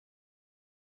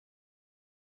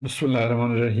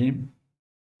Bismillahirrahmanirrahim.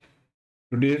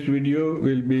 Today's video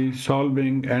will be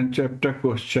solving and chapter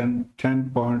question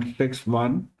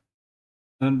 10.61,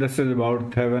 and this is about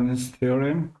Thevenin's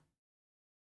theorem,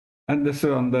 and this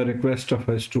is on the request of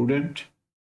a student.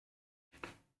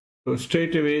 So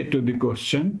straight away to the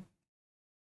question.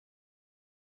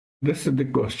 This is the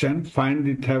question: find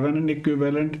the Thevenin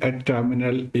equivalent at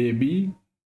terminal AB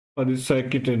for the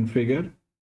circuit in figure.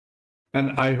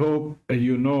 And I hope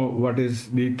you know what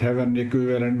is the Thevenin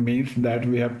equivalent means, that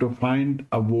we have to find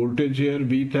a voltage here,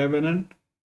 V Thevenin,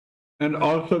 and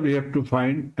also we have to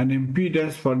find an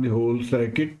impedance for the whole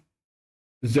circuit,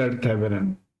 Z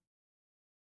Thevenin.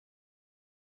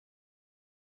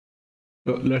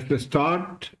 So let's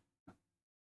start.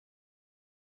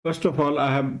 First of all,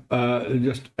 I have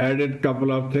just added a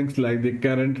couple of things like the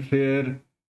current here,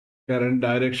 current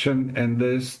direction, and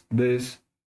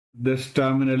this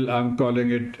terminal, I'm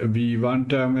calling it V1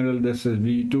 terminal, this is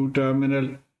V2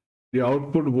 terminal. The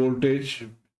output voltage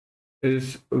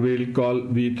is, we'll call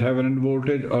V Thevenin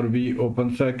voltage or V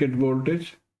open circuit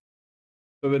voltage.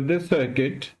 So with this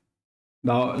circuit,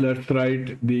 now let's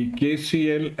write the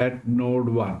KCL at node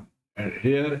 1. And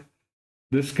here,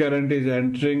 this current is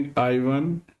entering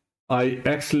I1,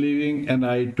 IX leaving and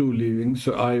I2 leaving.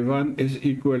 So I1 is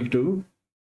equal to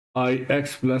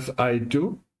IX plus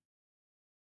I2.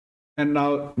 And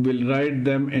now we'll write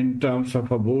them in terms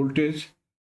of a voltage.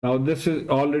 Now this is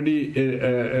already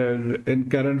in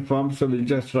current form, so we'll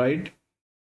just write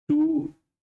 2,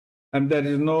 and there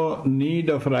is no need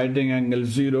of writing angle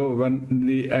 0. When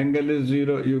the angle is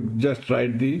 0, you just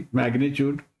write the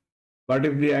magnitude. But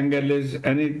if the angle is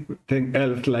anything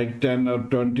else like 10 or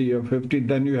 20 or 50,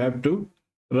 then you have to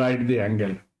write the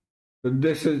angle. So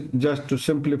this is just to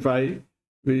simplify,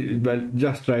 well,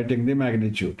 just writing the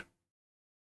magnitude.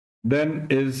 Then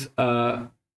is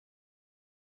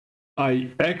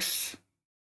IX.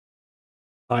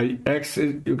 IX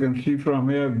is, you can see from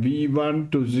here, V1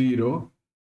 to 0.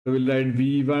 So we'll write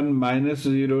V1 minus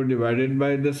 0 divided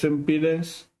by this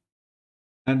impedance.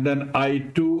 And then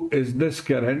I2 is this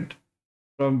current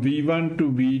from V1 to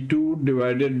V2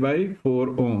 divided by 4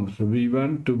 ohms.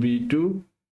 V1 to V2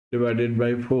 divided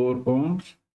by 4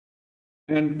 ohms.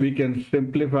 And we can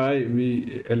simplify,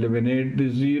 we eliminate the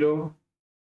 0.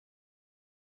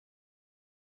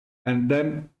 And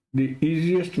then the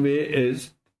easiest way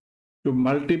is to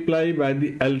multiply by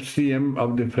the LCM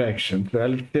of the fraction. So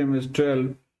LCM is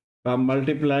 12. I'm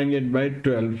multiplying it by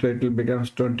 12. So it will become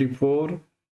 24.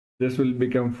 This will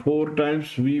become 4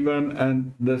 times V1,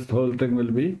 and this whole thing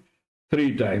will be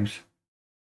 3 times.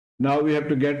 Now we have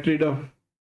to get rid of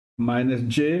minus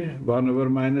j, 1 over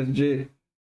minus j.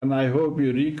 And I hope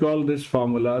you recall this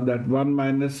formula that 1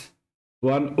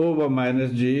 over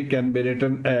minus j can be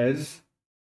written as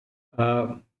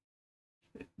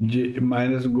j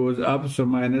minus goes up, so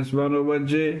minus 1 over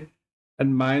j,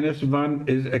 and minus 1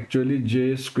 is actually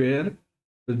j square.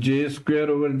 So j square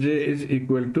over j is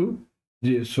equal to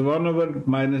j. So 1 over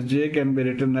minus j can be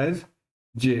written as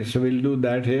j. So we'll do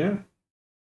that here.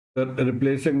 So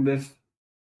replacing this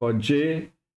for j,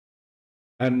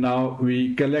 and now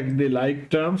we collect the like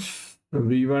terms,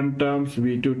 v1 terms,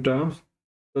 v2 terms.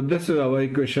 So this is our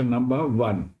equation number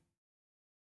 1.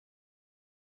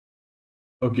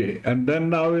 Okay, and then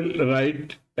now we'll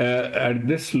write at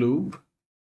this loop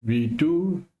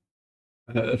V2,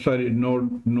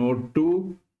 node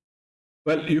 2.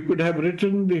 Well, you could have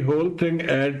written the whole thing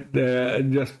at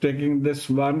just taking this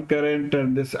one current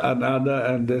and this another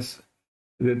and this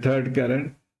the third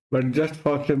current, but just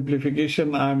for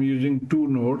simplification, I'm using 2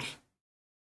 nodes.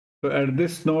 So at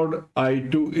this node,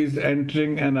 I2 is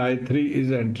entering and I3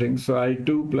 is entering. So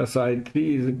I2 plus I3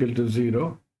 is equal to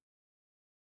 0.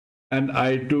 And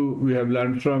I2 we have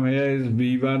learned from here is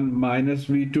V1 minus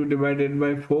V2 divided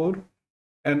by 4.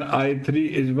 And I3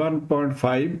 is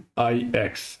 1.5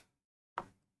 IX.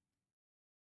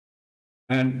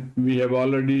 And we have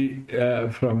already,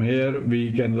 from here,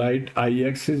 we can write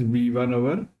IX is V1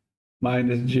 over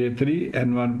minus J3,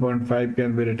 and 1.5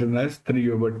 can be written as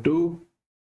 3 over 2.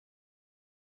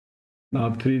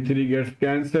 Now 3 gets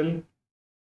cancelled.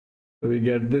 So we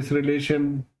get this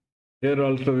relation. Here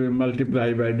also we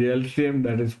multiply by the LCM,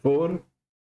 that is 4.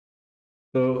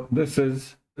 So this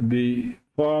is the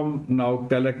form. Now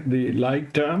collect the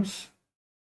like terms.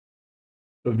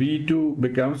 So V2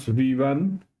 becomes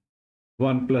V1,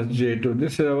 1 plus J2.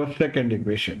 This is our second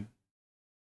equation.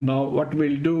 Now what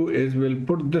we'll do is we'll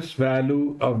put this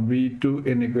value of V2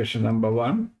 in equation number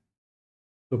 1.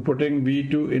 So putting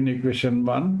V2 in equation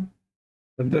 1,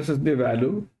 so this is the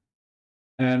value,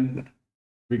 and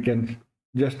we can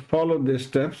just follow these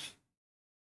steps.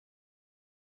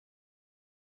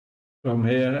 From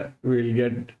here, we'll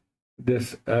get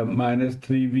this minus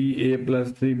 3VA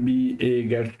plus 3BA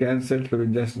gets cancelled. So we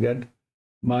just get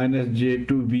minus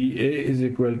J2VA is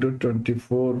equal to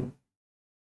 24.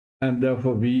 And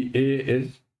therefore, VA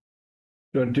is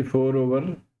 24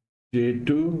 over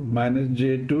J2 minus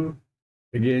J2.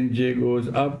 Again, J goes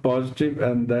up positive,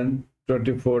 and then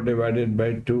 24 divided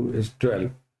by 2 is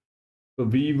 12. So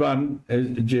V1 is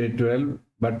J12,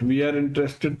 but we are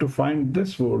interested to find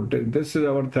this voltage. This is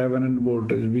our Thevenin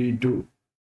voltage, V2.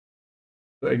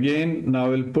 So again, now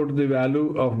we'll put the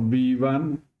value of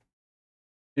V1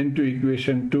 into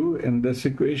equation 2 in this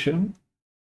equation.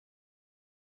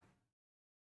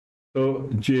 So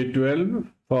J12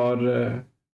 for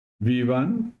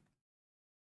V1,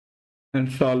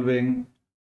 and solving,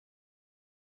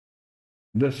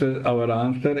 this is our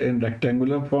answer in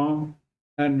rectangular form,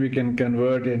 and we can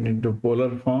convert it into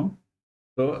polar form.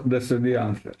 So this is the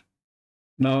answer.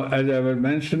 Now, as I was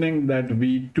mentioning, that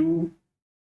V2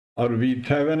 or V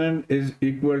Thevenin is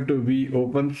equal to V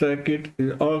open circuit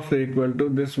is also equal to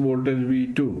this voltage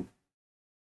V2.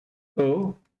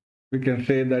 So we can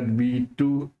say that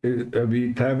V2 is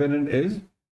V Thevenin is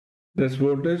this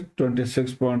voltage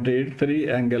 26.83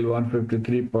 angle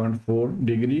 153.4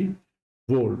 degree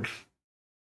volts.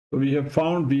 So we have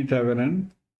found V Thevenin.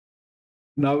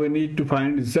 Now we need to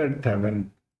find Z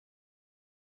Thevenin.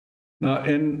 Now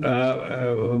in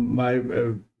my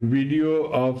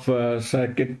video of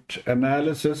circuit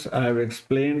analysis, I have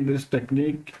explained this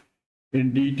technique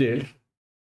in detail.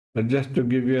 But just to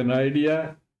give you an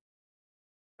idea,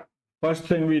 first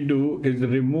thing we do is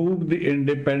remove the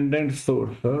independent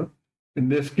source. In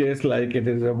this case, like it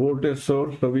is a voltage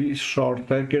source, so we short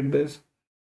circuit this.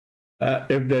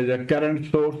 If there's a current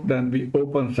source, then we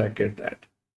open circuit that.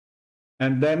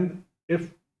 And then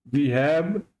if we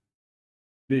have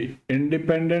the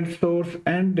independent source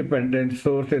and dependent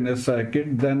source in a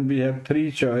circuit, then we have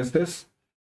three choices.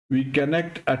 We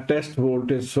connect a test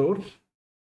voltage source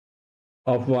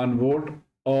of 1 volt,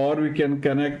 or we can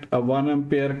connect a 1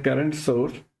 ampere current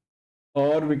source,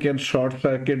 or we can short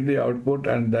circuit the output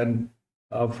and then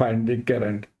find the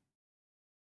current.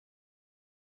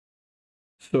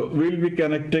 So we'll be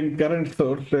connecting current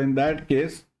source. So in that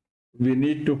case, we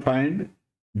need to find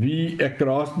V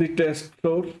across the test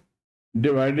source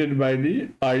divided by the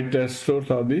I test source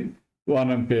of the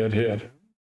 1 ampere here.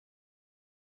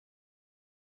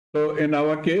 So in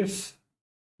our case,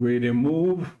 we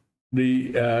remove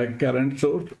the current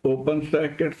source, open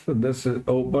circuit. So this is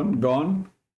open, gone.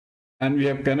 And we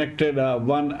have connected a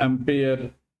 1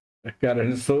 ampere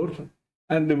current source.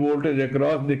 And the voltage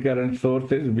across the current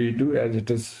source is V2 as it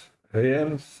is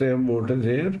here, same voltage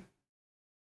here.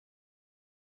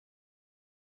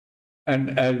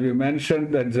 And as we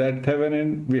mentioned that Z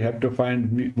Thevenin, we have to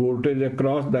find voltage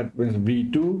across, that means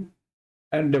V2,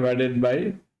 and divided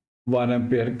by 1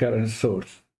 ampere current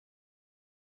source.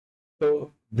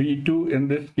 So V2 in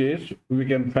this case, we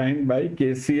can find by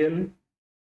KCL.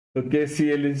 So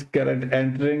KCL is current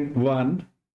entering 1,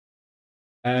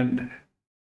 and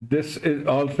this is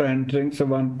also entering, so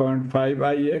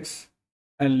 1.5 Ix,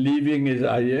 and leaving is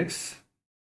Ix.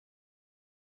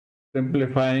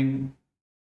 Simplifying,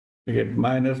 we get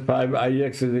minus 5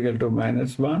 Ix is equal to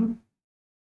minus 1,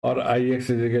 or Ix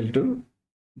is equal to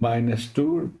minus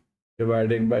 2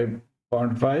 dividing by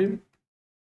 0.5.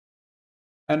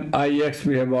 And Ix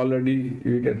we have already,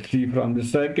 you can see from the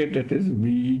circuit, it is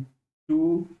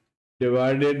V2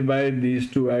 divided by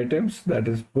these two items, that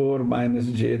is 4 minus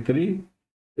J3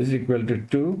 is equal to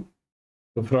 2.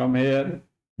 So from here,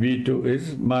 V2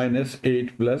 is minus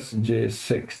 8 plus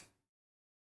J6.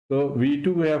 So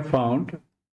V2 we have found,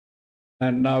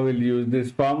 and now we'll use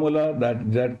this formula that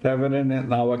Z Thevenin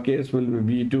in our case will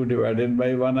be V2 divided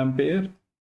by 1 ampere.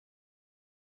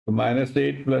 So minus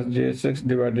 8 plus J6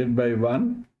 divided by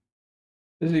 1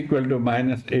 is equal to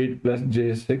minus 8 plus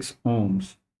J6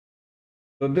 ohms.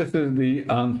 So this is the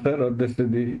answer, or this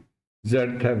is the Z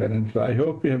Thevenin. So I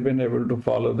hope you have been able to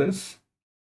follow this.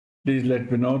 Please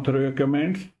let me know through your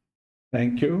comments.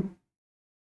 Thank you.